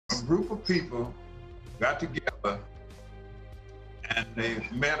A group of people got together and they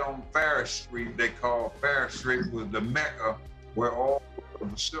met on Ferris Street. They called Ferris Street was the mecca where all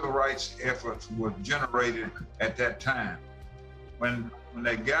of the civil rights efforts were generated at that time. When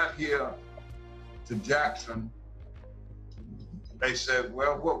they got here to Jackson, they said,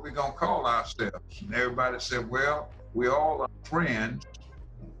 well, what we gonna call ourselves? And everybody said, well, we all are friends,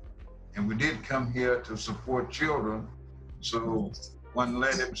 and we did come here to support children. So one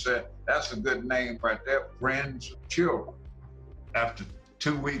lady said, that's a good name right there, Friends of Children. After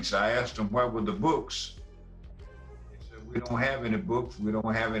 2 weeks, I asked them, where were the books? They said, we don't have any books, we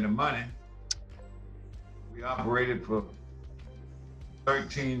don't have any money. We operated for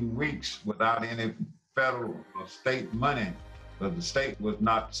 13 weeks without any federal or state money, but the state was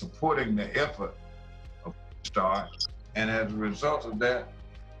not supporting the effort of Start. And as a result of that,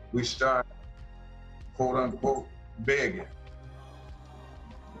 we started, quote unquote, begging,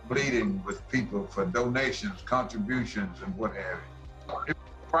 pleading with people for donations, contributions, and what have you. It was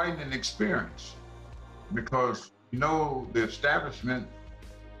a frightening experience because, you know, the establishment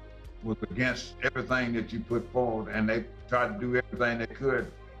was against everything that you put forward, and they tried to do everything they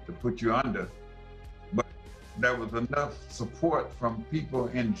could to put you under. But there was enough support from people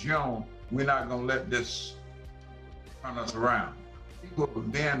in general. We're not going to let this turn us around. People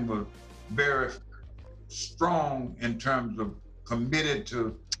then were very strong in terms of committed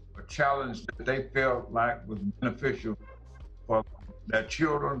to a challenge that they felt like was beneficial for their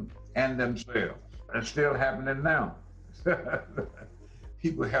children and themselves. It's still happening now.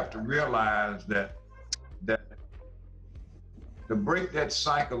 People have to realize that to break that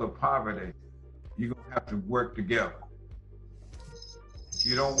cycle of poverty, you're gonna have to work together. If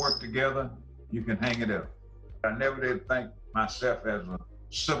you don't work together, you can hang it up. I never did think myself as a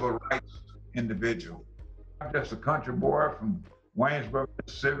civil rights individual. I'm just a country boy from Waynesboro,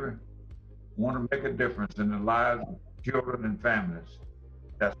 Mississippi, want to make a difference in the lives of children and families.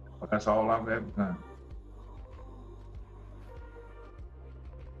 That's all I've ever done.